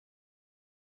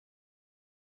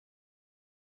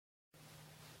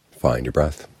find your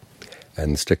breath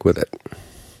and stick with it.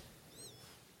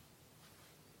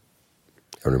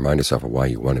 And remind yourself of why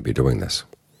you want to be doing this.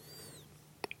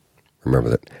 Remember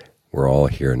that we're all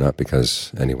here not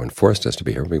because anyone forced us to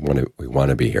be here. We want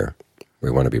to be here. We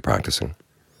want to be practicing.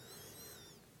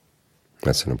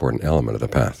 That's an important element of the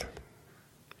path.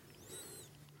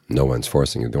 No one's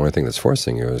forcing you. The only thing that's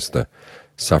forcing you is the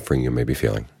suffering you may be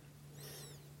feeling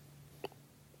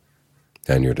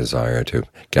and your desire to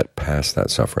get past that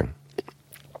suffering.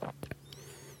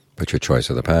 But your choice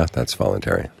of the path, that's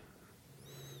voluntary.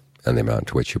 And the amount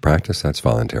to which you practice, that's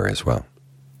voluntary as well.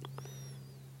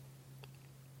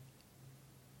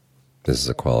 This is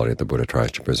a quality that the Buddha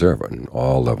tries to preserve in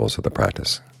all levels of the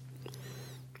practice.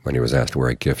 When he was asked where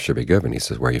a gift should be given, he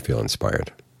says, where you feel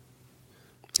inspired.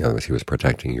 In other words, he was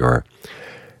protecting your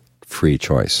free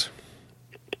choice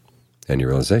and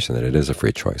your realization that it is a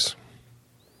free choice.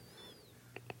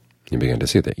 You begin to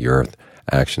see that your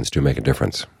actions do make a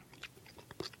difference.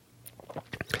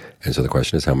 And so the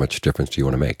question is, how much difference do you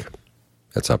want to make?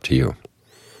 That's up to you.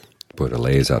 Buddha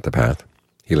lays out the path.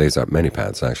 He lays out many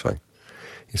paths, actually.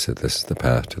 He said, this is the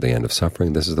path to the end of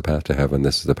suffering, this is the path to heaven,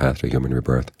 this is the path to human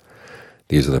rebirth.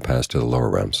 These are the paths to the lower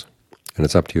realms. And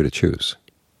it's up to you to choose.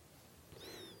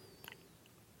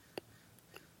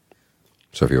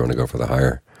 So if you want to go for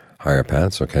the higher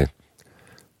paths, okay,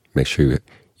 make sure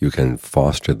you can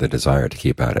foster the desire to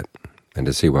keep at it and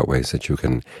to see what ways that you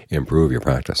can improve your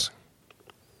practice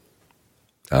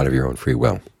out of your own free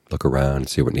will. Look around and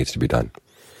see what needs to be done.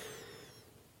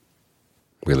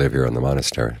 We live here in the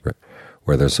monastery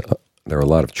where there are a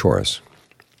lot of chores.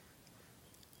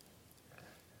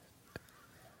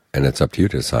 And it's up to you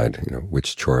to decide,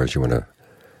 which chores you want to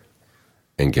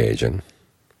engage in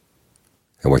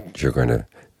and what you're going to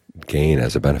gain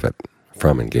as a benefit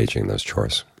from engaging in those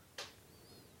chores.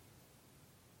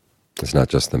 It's not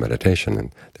just the meditation.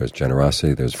 And there's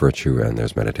generosity, there's virtue, and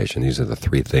there's meditation. These are the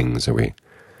three things that we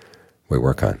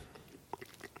work on.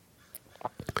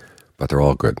 But they're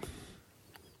all good.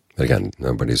 But again,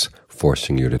 nobody's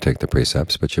forcing you to take the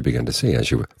precepts, but you begin to see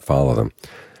as you follow them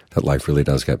that life really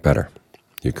does get better.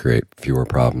 You create fewer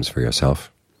problems for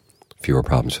yourself, fewer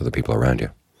problems for the people around you.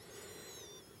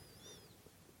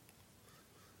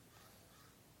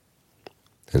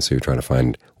 And so you try to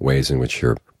find ways in which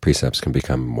your precepts can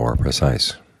become more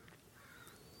precise.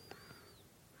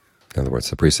 In other words,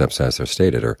 the precepts as they're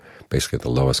stated are basically the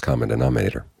lowest common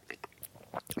denominator.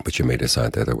 But you may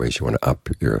decide that there are ways you want to up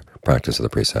your practice of the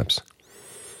precepts.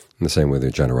 In the same way with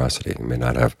your generosity. You may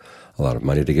not have a lot of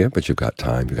money to give, but you've got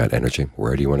time, you've got energy.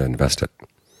 Where do you want to invest it?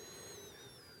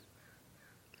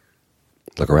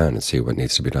 Look around and see what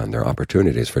needs to be done. There are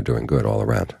opportunities for doing good all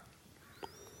around.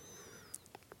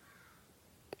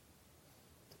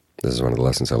 This is one of the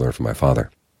lessons I learned from my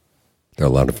father. There are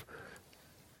a lot of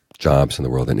jobs in the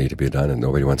world that need to be done, and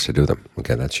nobody wants to do them.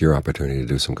 Okay, that's your opportunity to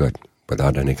do some good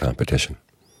without any competition.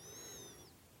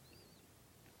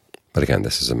 But again,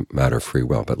 this is a matter of free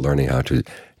will, but learning how to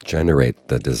generate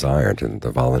the desire, to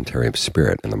the voluntary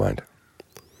spirit in the mind.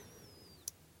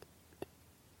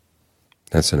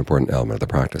 That's an important element of the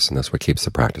practice, and that's what keeps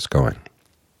the practice going.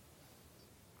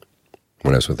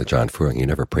 When I was with the John Fuang, he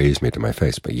never praised me to my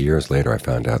face, but years later I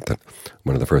found out that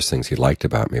one of the first things he liked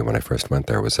about me when I first went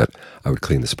there was that I would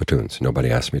clean the spittoons. Nobody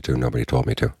asked me to, nobody told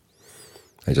me to.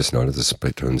 I just noticed the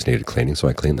spittoons needed cleaning, so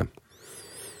I cleaned them.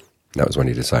 That was when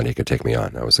he decided he could take me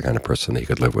on. I was the kind of person that he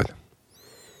could live with.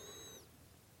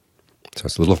 So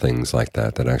it's little things like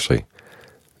that that actually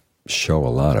show a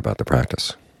lot about the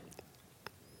practice.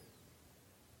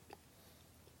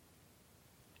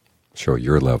 Show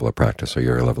your level of practice or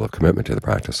your level of commitment to the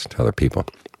practice to other people.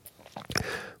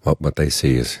 Well, what they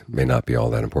see may not be all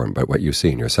that important, but what you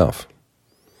see in yourself,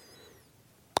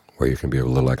 where you can be a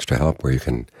little extra help, where you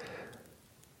can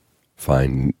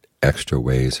find extra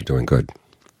ways of doing good,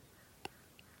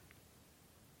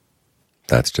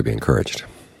 that's to be encouraged.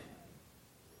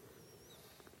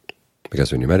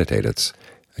 Because when you meditate, it's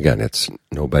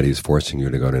nobody's forcing you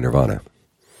to go to nirvana.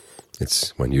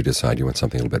 It's when you decide you want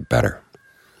something a little bit better.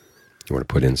 You want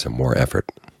to put in some more effort.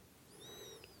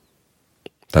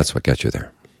 That's what gets you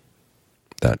there,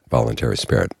 that voluntary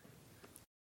spirit.